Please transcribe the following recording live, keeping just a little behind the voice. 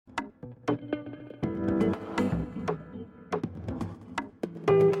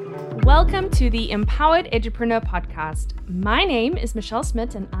Welcome to the Empowered Edupreneur podcast. My name is Michelle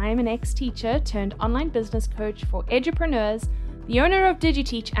Smith and I am an ex-teacher turned online business coach for edupreneurs, the owner of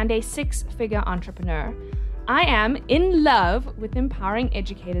DigiTeach and a six-figure entrepreneur. I am in love with empowering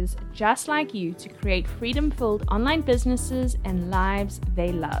educators just like you to create freedom-filled online businesses and lives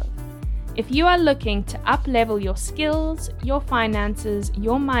they love. If you are looking to up-level your skills, your finances,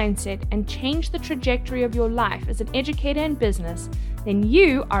 your mindset, and change the trajectory of your life as an educator in business, then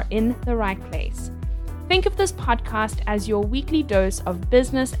you are in the right place. Think of this podcast as your weekly dose of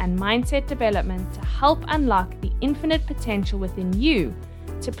business and mindset development to help unlock the infinite potential within you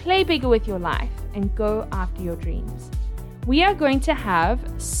to play bigger with your life and go after your dreams. We are going to have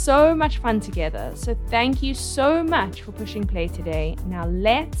so much fun together, so thank you so much for pushing play today. Now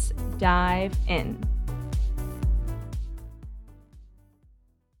let's dive in.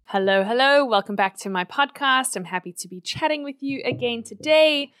 Hello. Welcome back to my podcast. I'm happy to be chatting with you again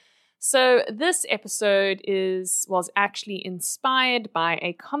today. So this episode was actually inspired by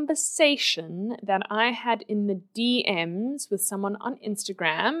a conversation that I had in the DMs with someone on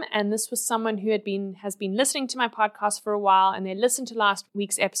Instagram. And this was someone who has been listening to my podcast for a while, and they listened to last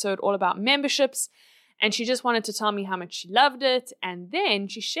week's episode all about memberships. And she just wanted to tell me how much she loved it. And then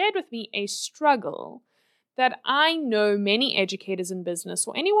she shared with me a struggle that I know many educators in business,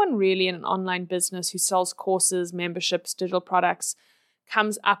 or anyone really in an online business who sells courses, memberships, digital products,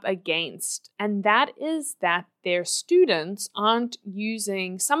 comes up against. And that is that some of their students aren't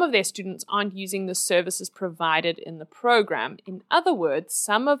using the services provided in the program. In other words,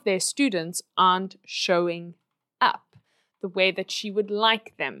 some of their students aren't showing up the way that she would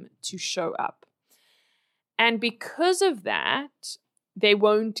like them to show up. And because of that, they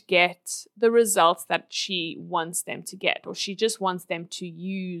won't get the results that she wants them to get, or she just wants them to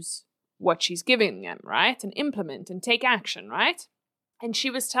use what she's giving them, right? And implement and take action, right? And she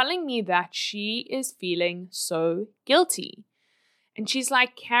was telling me that she is feeling so guilty. And she's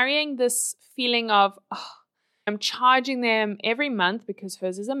like carrying this feeling of, I'm charging them every month because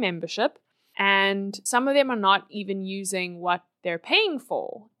hers is a membership. And some of them are not even using what they're paying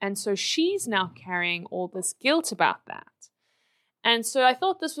for. And so she's now carrying all this guilt about that. And so I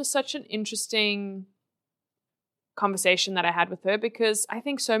thought this was such an interesting conversation that I had with her, because I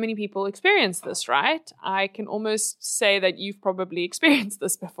think so many people experience this, right? I can almost say that you've probably experienced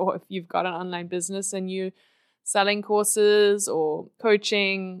this before if you've got an online business and you're selling courses or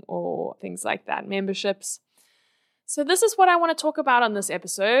coaching or things like that, memberships. So this is what I want to talk about on this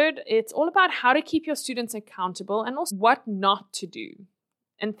episode. It's all about how to keep your students accountable and also what not to do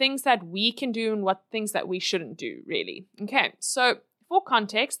and things that we can do and what things that we shouldn't do, really. Okay, so for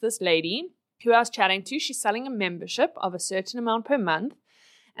context, this lady who I was chatting to, she's selling a membership of a certain amount per month.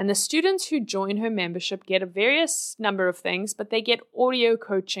 And the students who join her membership get a various number of things, but they get audio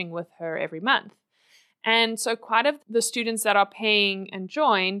coaching with her every month. And so quite of the students that are paying and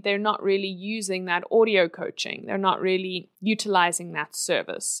join, they're not really using that audio coaching. They're not really utilizing that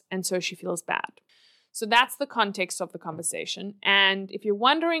service. And so she feels bad. So that's the context of the conversation. And if you're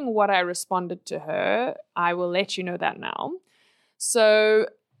wondering what I responded to her, I will let you know that now. So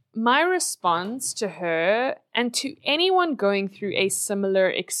my response to her, and to anyone going through a similar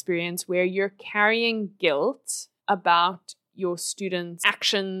experience where you're carrying guilt about your students'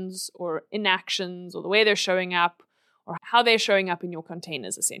 actions or inactions or the way they're showing up or how they're showing up in your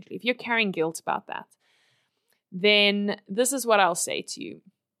containers, essentially. If you're carrying guilt about that, then this is what I'll say to you.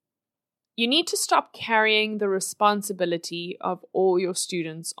 You need to stop carrying the responsibility of all your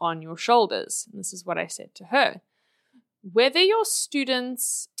students on your shoulders. And this is what I said to her. Whether your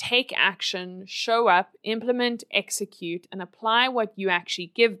students take action, show up, implement, execute, and apply what you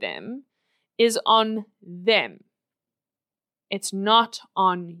actually give them is on them. It's not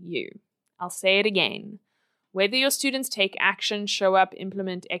on you. I'll say it again. Whether your students take action, show up,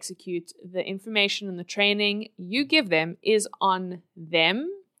 implement, execute, the information and the training you give them is on them.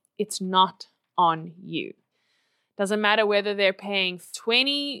 It's not on you. Doesn't matter whether they're paying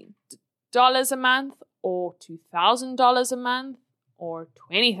 $20 a month or $2,000 a month or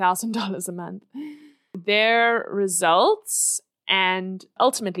 $20,000 a month. Their results and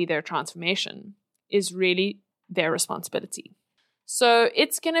ultimately their transformation is really their responsibility. So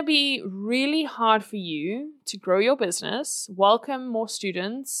it's going to be really hard for you to grow your business, welcome more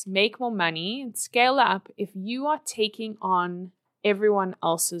students, make more money, and scale up if you are taking on everyone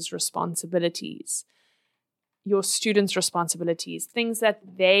else's responsibilities, your students' responsibilities, things that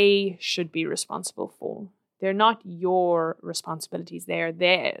they should be responsible for. They're not your responsibilities, they are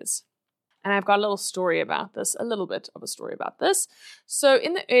theirs. And I've got a little bit of a story about this. So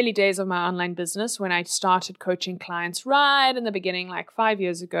in the early days of my online business, when I started coaching clients right in the beginning, like 5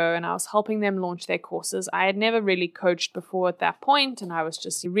 years ago, and I was helping them launch their courses, I had never really coached before at that point, and I was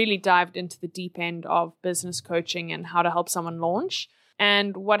just really dived into the deep end of business coaching and how to help someone launch.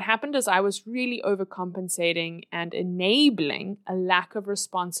 And what happened is I was really overcompensating and enabling a lack of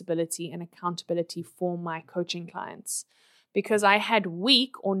responsibility and accountability for my coaching clients, because I had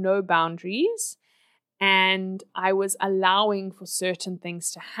weak or no boundaries, and I was allowing for certain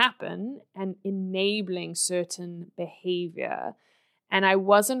things to happen and enabling certain behavior. And I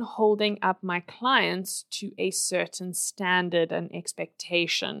wasn't holding up my clients to a certain standard and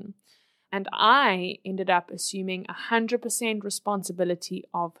expectation. And I ended up assuming 100% responsibility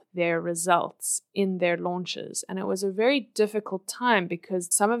of their results in their launches. And it was a very difficult time because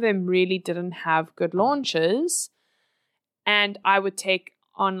some of them really didn't have good launches. And I would take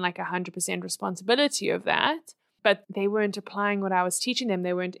on like 100% responsibility of that, but they weren't applying what I was teaching them.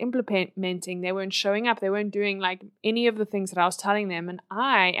 They weren't implementing, they weren't showing up, they weren't doing like any of the things that I was telling them. And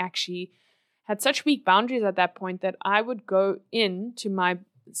I actually had such weak boundaries at that point that I would go into my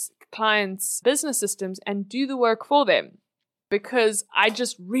clients' business systems and do the work for them, because I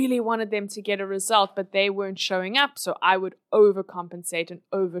just really wanted them to get a result, but they weren't showing up. So I would overcompensate and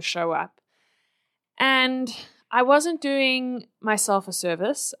over show up. And I wasn't doing myself a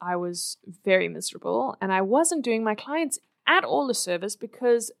service. I was very miserable, and I wasn't doing my clients at all a service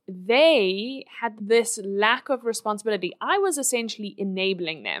because they had this lack of responsibility. I was essentially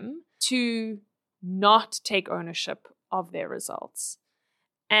enabling them to not take ownership of their results.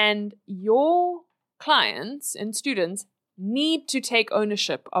 And your clients and students need to take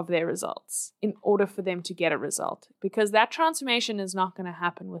ownership of their results in order for them to get a result, because that transformation is not going to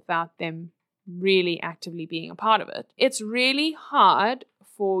happen without them really actively being a part of it. It's really hard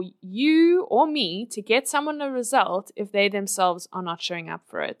for you or me to get someone a result if they themselves are not showing up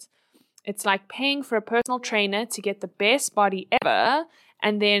for it. It's like paying for a personal trainer to get the best body ever,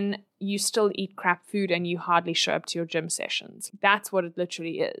 and then you still eat crap food and you hardly show up to your gym sessions. That's what it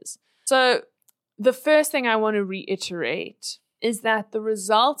literally is. So the first thing I want to reiterate is that the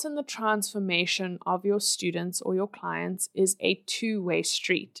result and the transformation of your students or your clients is a two-way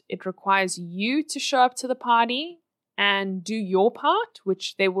street. It requires you to show up to the party and do your part,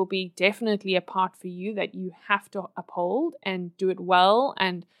 which there will be definitely a part for you that you have to uphold and do it well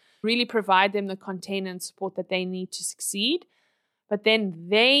and really provide them the container and support that they need to succeed. But then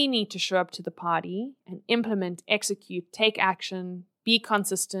they need to show up to the party and implement, execute, take action, be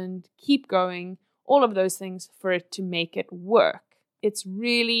consistent, keep going, all of those things for it to make it work. It's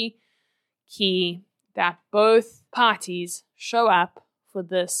really key that both parties show up for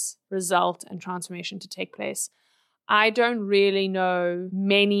this result and transformation to take place. I don't really know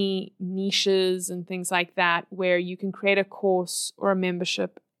many niches and things like that where you can create a course or a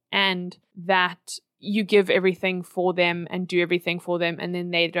membership and that you give everything for them and do everything for them, and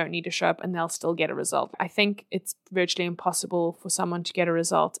then they don't need to show up and they'll still get a result. I think it's virtually impossible for someone to get a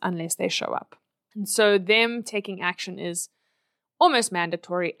result unless they show up. And so them taking action is almost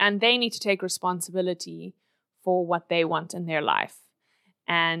mandatory, and they need to take responsibility for what they want in their life.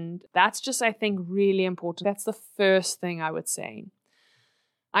 And that's just, I think, really important. That's the first thing I would say.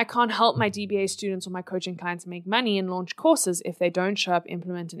 I can't help my DBA students or my coaching clients make money and launch courses if they don't show up,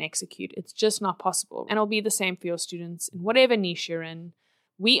 implement, and execute. It's just not possible. And it'll be the same for your students in whatever niche you're in.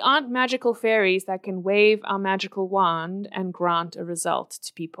 We aren't magical fairies that can wave our magical wand and grant a result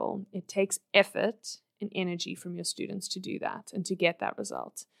to people. It takes effort and energy from your students to do that and to get that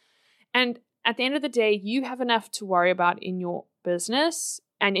result. And at the end of the day, you have enough to worry about in your business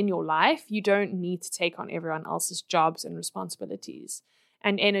and in your life. You don't need to take on everyone else's jobs and responsibilities.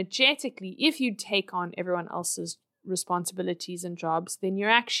 And energetically, if you take on everyone else's responsibilities and jobs, then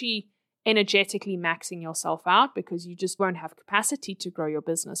you're actually energetically maxing yourself out, because you just won't have capacity to grow your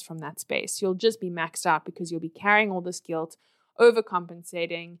business from that space. You'll just be maxed out because you'll be carrying all this guilt,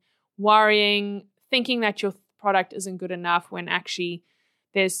 overcompensating, worrying, thinking that your product isn't good enough when actually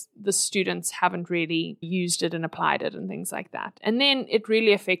the students haven't really used it and applied it and things like that. And then it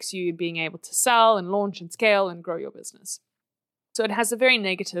really affects you being able to sell and launch and scale and grow your business. So it has a very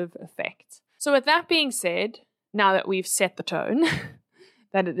negative effect. So with that being said, now that we've set the tone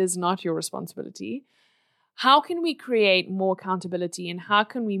that it is not your responsibility, how can we create more accountability, and how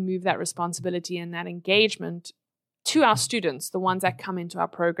can we move that responsibility and that engagement to our students, the ones that come into our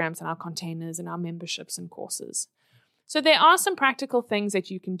programs and our containers and our memberships and courses? So there are some practical things that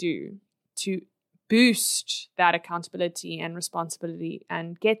you can do to boost that accountability and responsibility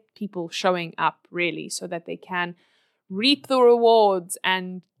and get people showing up really so that they can reap the rewards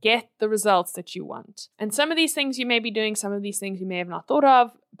and get the results that you want. And some of these things you may be doing, some of these things you may have not thought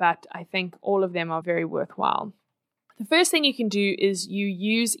of, but I think all of them are very worthwhile. The first thing you can do is you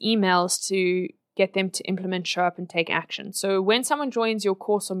use emails to get them to implement, show up, and take action. So when someone joins your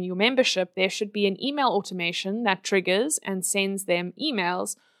course or your membership, there should be an email automation that triggers and sends them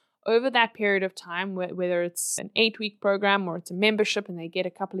emails over that period of time, whether it's an 8-week program or it's a membership and they get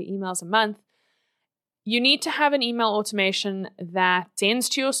a couple of emails a month. You need to have an email automation that sends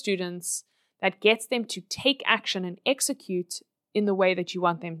to your students that gets them to take action and execute in the way that you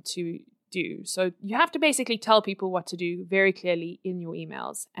want them to do. So you have to basically tell people what to do very clearly in your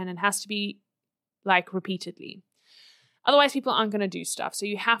emails, and it has to be like repeatedly. Otherwise, people aren't going to do stuff. So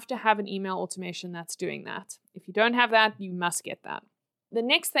you have to have an email automation that's doing that. If you don't have that, you must get that. The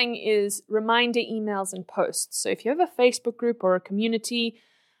next thing is reminder emails and posts. So if you have a Facebook group or a community,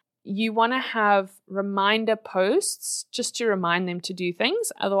 you want to have reminder posts just to remind them to do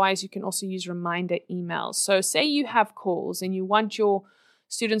things. Otherwise, you can also use reminder emails. So say you have calls and you want your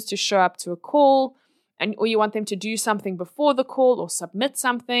students to show up to a call, or you want them to do something before the call or submit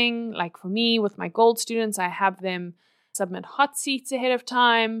something. Like for me, with my gold students, I have them submit hot seats ahead of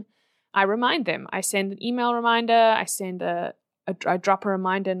time. I remind them. I send an email reminder. I drop a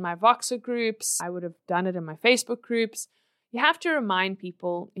reminder in my Voxer groups. I would have done it in my Facebook groups. You have to remind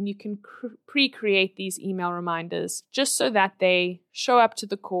people, and you can pre-create these email reminders just so that they show up to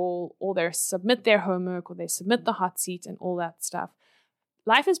the call, or they submit their homework, or they submit the hot seat and all that stuff.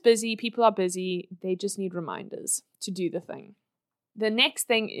 Life is busy. People are busy. They just need reminders to do the thing. The next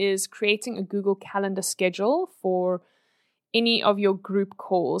thing is creating a Google Calendar schedule for any of your group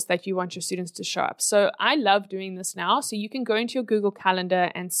calls that you want your students to show up. So I love doing this now. So you can go into your Google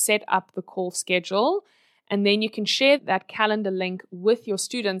Calendar and set up the call schedule. And then you can share that calendar link with your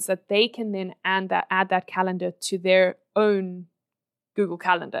students that they can then add that calendar to their own Google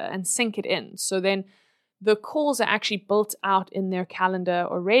Calendar and sync it in. So then the calls are actually built out in their calendar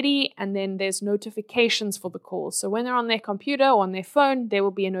already, and then there's notifications for the calls. So when they're on their computer or on their phone, there will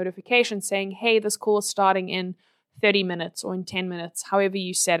be a notification saying, hey, this call is starting in 30 minutes or in 10 minutes, however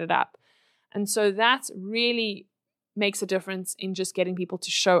you set it up. And so that really makes a difference in just getting people to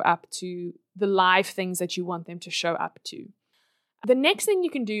show up to the live things that you want them to show up to. The next thing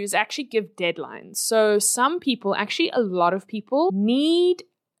you can do is actually give deadlines. So some people, actually a lot of people, need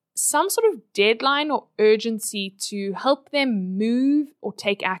some sort of deadline or urgency to help them move or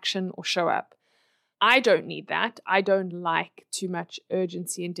take action or show up. I don't need that. I don't like too much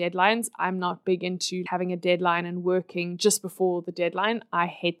urgency and deadlines. I'm not big into having a deadline and working just before the deadline. I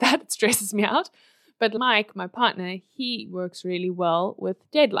hate that. It stresses me out. But Mike, my partner, he works really well with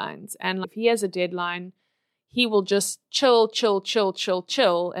deadlines. And if he has a deadline, he will just chill.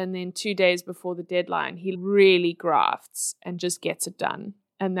 And then 2 days before the deadline, he really grafts and just gets it done.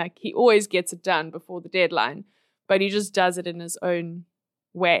 And like he always gets it done before the deadline, but he just does it in his own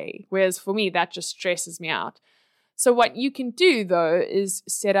way. Whereas for me, that just stresses me out. So what you can do though is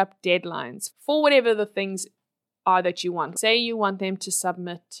set up deadlines for whatever the things are that you want. Say you want them to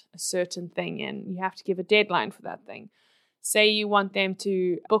submit a certain thing in, you have to give a deadline for that thing. Say you want them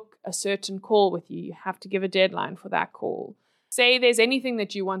to book a certain call with you, you have to give a deadline for that call. Say there's anything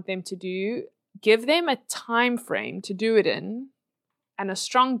that you want them to do, give them a time frame to do it in and a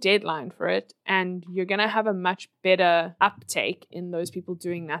strong deadline for it, and you're going to have a much better uptake in those people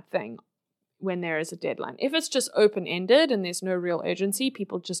doing that thing when there is a deadline. If it's just open-ended and there's no real urgency,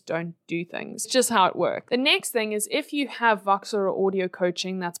 people just don't do things. It's just how it works. The next thing is if you have Voxer or audio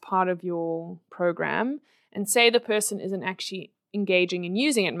coaching that's part of your program, and say the person isn't actually engaging and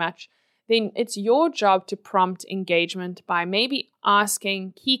using it much, then it's your job to prompt engagement by maybe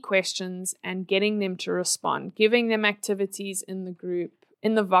asking key questions and getting them to respond, giving them activities in the group,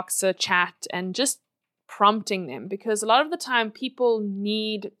 in the Voxer chat, and just prompting them, because a lot of the time people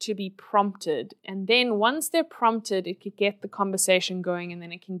need to be prompted, and then once they're prompted, it could get the conversation going, and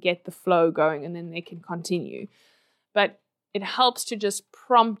then it can get the flow going, and then they can continue. But it helps to just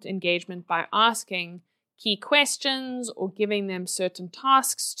prompt engagement by asking key questions or giving them certain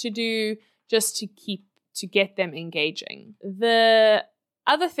tasks to do, just to get them engaging. The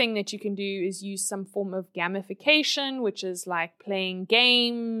other thing that you can do is use some form of gamification, which is like playing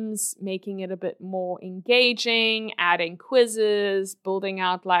games, making it a bit more engaging, adding quizzes, building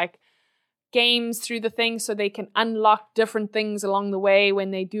out like games through the thing so they can unlock different things along the way.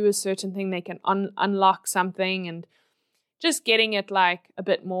 When they do a certain thing, they can unlock something, and just getting it like a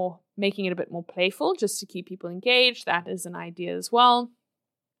bit more, making it a bit more playful just to keep people engaged. That is an idea as well.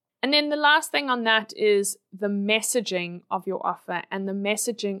 And then the last thing on that is the messaging of your offer and the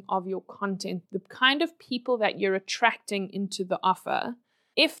messaging of your content, the kind of people that you're attracting into the offer.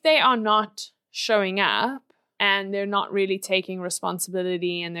 If they are not showing up and they're not really taking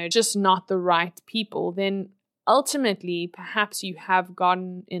responsibility and they're just not the right people, then ultimately perhaps you have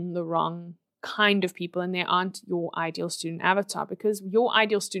gotten in the wrong kind of people and they aren't your ideal student avatar, because your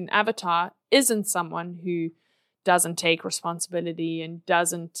ideal student avatar isn't someone who doesn't take responsibility and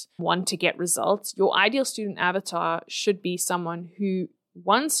doesn't want to get results. Your ideal student avatar should be someone who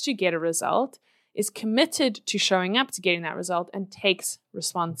wants to get a result, is committed to showing up to getting that result, and takes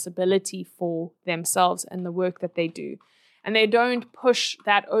responsibility for themselves and the work that they do. And they don't push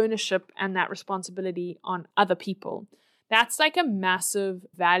that ownership and that responsibility on other people. That's like a massive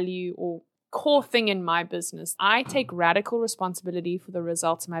value or core thing in my business. I take radical responsibility for the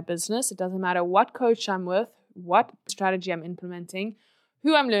results of my business. It doesn't matter what coach I'm with, what strategy I'm implementing,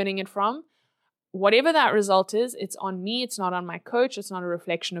 who I'm learning it from. Whatever that result is, it's on me. It's not on my coach. It's not a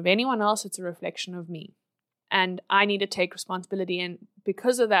reflection of anyone else. It's a reflection of me. And I need to take responsibility. And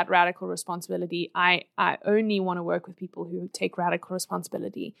because of that radical responsibility, I only want to work with people who take radical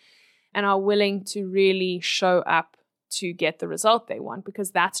responsibility and are willing to really show up to get the result they want,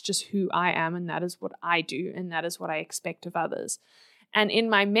 because that's just who I am and that is what I do and that is what I expect of others. And in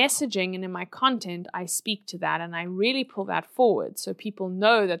my messaging and in my content, I speak to that and I really pull that forward so people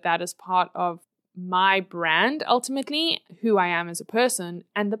know that that is part of my brand, ultimately, who I am as a person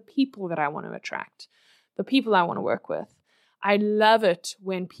and the people that I want to attract, the people I want to work with. I love it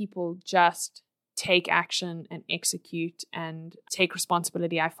when people just take action and execute and take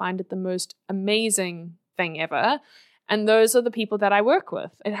responsibility. I find it the most amazing thing ever. And those are the people that I work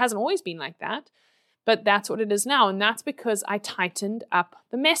with. It hasn't always been like that, but that's what it is now. And that's because I tightened up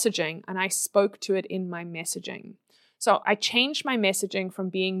the messaging and I spoke to it in my messaging. So I changed my messaging from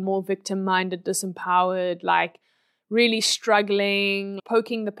being more victim-minded, disempowered, like really struggling,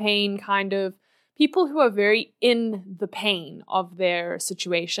 poking the pain kind of people who are very in the pain of their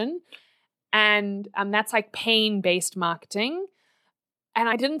situation. And that's like pain-based marketing. And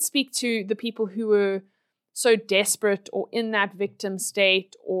I didn't speak to the people who were so desperate or in that victim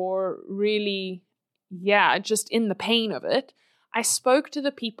state or really, just in the pain of it. I spoke to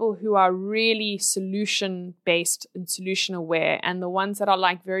the people who are really solution-based and solution-aware, and the ones that are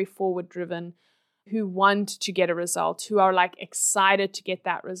like very forward-driven, who want to get a result, who are like excited to get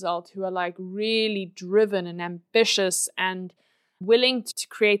that result, who are like really driven and ambitious and willing to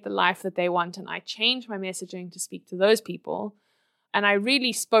create the life that they want. And I changed my messaging to speak to those people. And I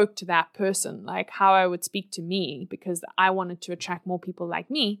really spoke to that person, like how I would speak to me, because I wanted to attract more people like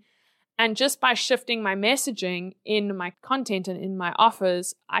me. And just by shifting my messaging in my content and in my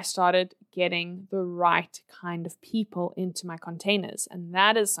offers, I started getting the right kind of people into my containers. And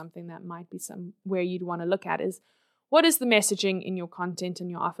that is something that might be somewhere you'd want to look at is, what is the messaging in your content and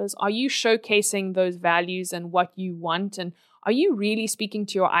your offers? Are you showcasing those values and what you want? And are you really speaking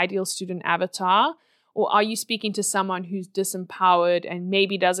to your ideal student avatar? Or are you speaking to someone who's disempowered and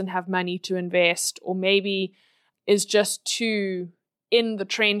maybe doesn't have money to invest, or maybe is just too in the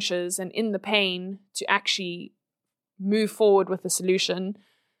trenches and in the pain to actually move forward with a solution?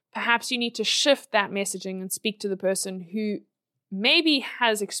 Perhaps you need to shift that messaging and speak to the person who maybe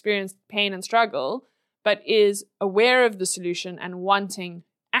has experienced pain and struggle, but is aware of the solution and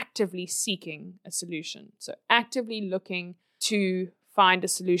actively seeking a solution. So actively looking to find a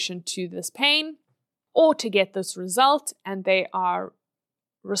solution to this pain or to get this result, and they are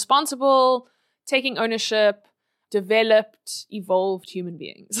responsible, taking ownership, developed, evolved human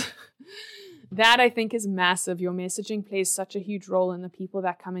beings. That I think is massive. Your messaging plays such a huge role in the people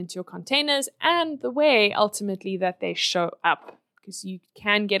that come into your containers and the way ultimately that they show up. Because you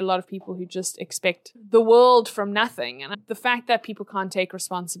can get a lot of people who just expect the world from nothing. And the fact that people can't take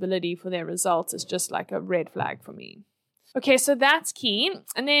responsibility for their results is just like a red flag for me. Okay, so that's key.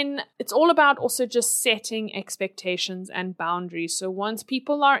 And then it's all about also just setting expectations and boundaries. So once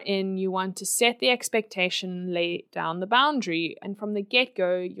people are in, you want to set the expectation, lay down the boundary. And from the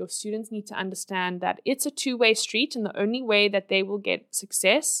get-go, your students need to understand that it's a two-way street, and the only way that they will get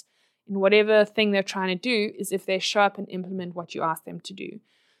success in whatever thing they're trying to do is if they show up and implement what you ask them to do.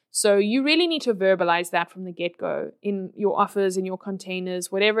 So you really need to verbalize that from the get-go in your offers, in your containers,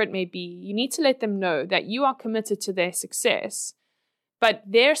 whatever it may be. You need to let them know that you are committed to their success, but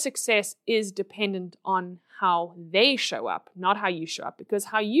their success is dependent on how they show up, not how you show up. Because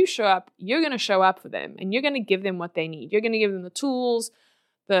how you show up, you're going to show up for them and you're going to give them what they need. You're going to give them the tools,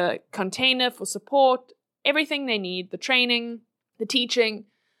 the container for support, everything they need, the training, the teaching,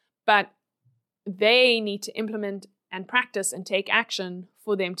 but they need to implement and practice and take action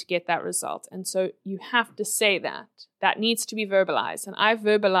for them to get that result. And so you have to say that. That needs to be verbalized. And I've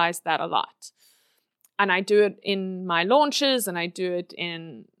verbalized that a lot. And I do it in my launches and I do it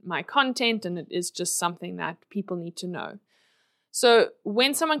in my content. And it is just something that people need to know. So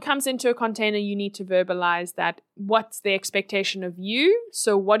when someone comes into a container, you need to verbalize that. What's the expectation of you?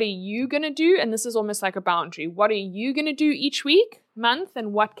 So what are you going to do? And this is almost like a boundary. What are you going to do each week, month,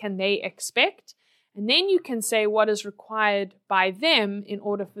 and what can they expect? And then you can say what is required by them in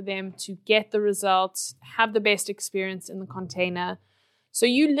order for them to get the results, have the best experience in the container. So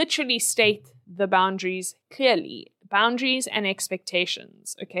you literally state the boundaries clearly. Boundaries and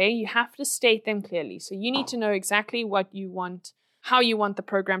expectations, okay? You have to state them clearly. So you need to know exactly what you want, how you want the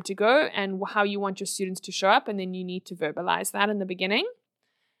program to go, and how you want your students to show up. And then you need to verbalize that in the beginning.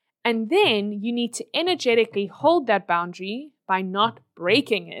 And then you need to energetically hold that boundary by not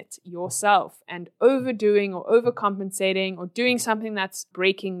breaking it yourself and overdoing or overcompensating or doing something that's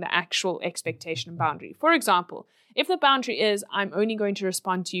breaking the actual expectation and boundary. For example, if the boundary is, I'm only going to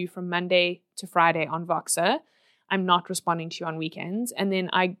respond to you from Monday to Friday on Voxer, I'm not responding to you on weekends, and then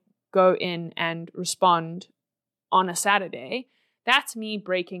I go in and respond on a Saturday, that's me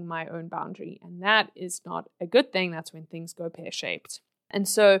breaking my own boundary. And that is not a good thing. That's when things go pear-shaped. And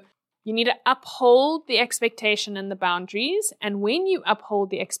so you need to uphold the expectation and the boundaries. And when you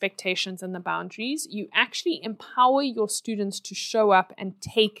uphold the expectations and the boundaries, you actually empower your students to show up and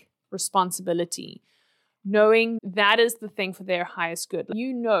take responsibility, knowing that is the thing for their highest good.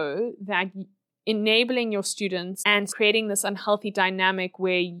 You know that enabling your students and creating this unhealthy dynamic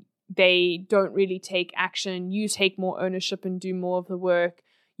where they don't really take action, you take more ownership and do more of the work,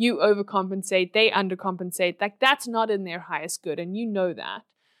 you overcompensate, they undercompensate, like that's not in their highest good, and you know that.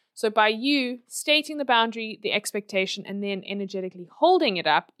 So by you stating the boundary, the expectation, and then energetically holding it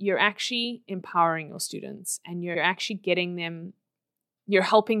up, you're actually empowering your students and you're actually you're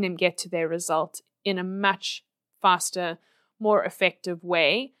helping them get to their result in a much faster, more effective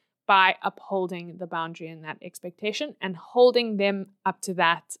way by upholding the boundary and that expectation and holding them up to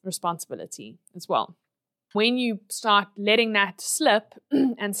that responsibility as well. When you start letting that slip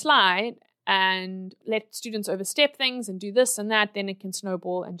and slide and let students overstep things and do this and that, then it can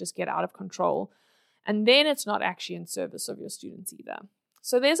snowball and just get out of control. And then it's not actually in service of your students either.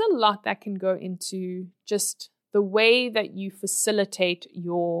 So there's a lot that can go into just the way that you facilitate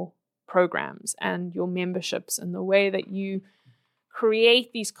your programs and your memberships and the way that you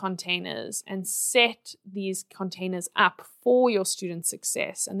create these containers and set these containers up for your student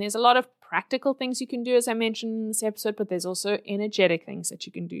success. And there's a lot of practical things you can do, as I mentioned in this episode, but there's also energetic things that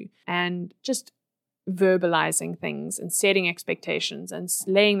you can do. And just verbalizing things and setting expectations and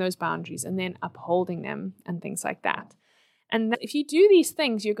laying those boundaries and then upholding them and things like that. And if you do these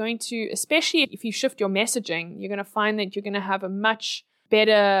things, you're going to, especially if you shift your messaging, you're going to find that you're going to have a much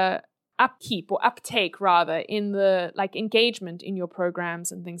better upkeep or uptake rather in the engagement in your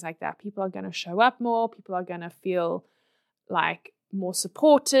programs and things like that. People are going to show up more. People are going to feel like more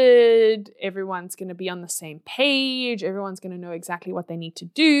supported. Everyone's going to be on the same page. Everyone's going to know exactly what they need to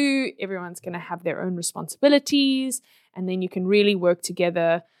do. Everyone's going to have their own responsibilities. And then you can really work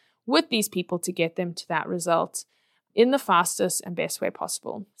together with these people to get them to that result in the fastest and best way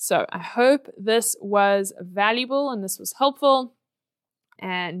possible. So I hope this was valuable and this was helpful.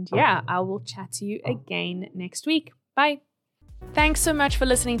 And yeah, I will chat to you again next week. Bye. Thanks so much for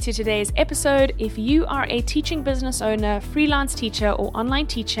listening to today's episode. If you are a teaching business owner, freelance teacher, or online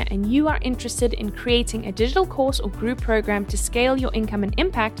teacher, and you are interested in creating a digital course or group program to scale your income and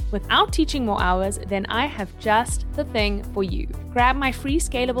impact without teaching more hours, then I have just the thing for you. Grab my free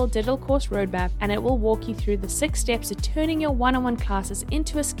scalable digital course roadmap, and it will walk you through the 6 steps to turning your one-on-one classes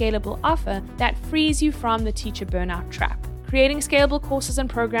into a scalable offer that frees you from the teacher burnout trap. Creating scalable courses and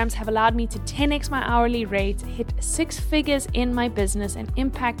programs have allowed me to 10x my hourly rate, hit 6 figures in my business, and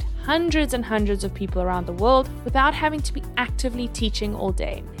impact hundreds and hundreds of people around the world without having to be actively teaching all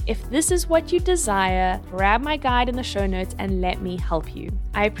day. If this is what you desire, grab my guide in the show notes and let me help you.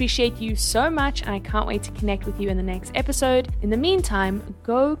 I appreciate you so much, and I can't wait to connect with you in the next episode. In the meantime,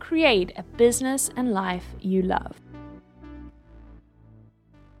 go create a business and life you love.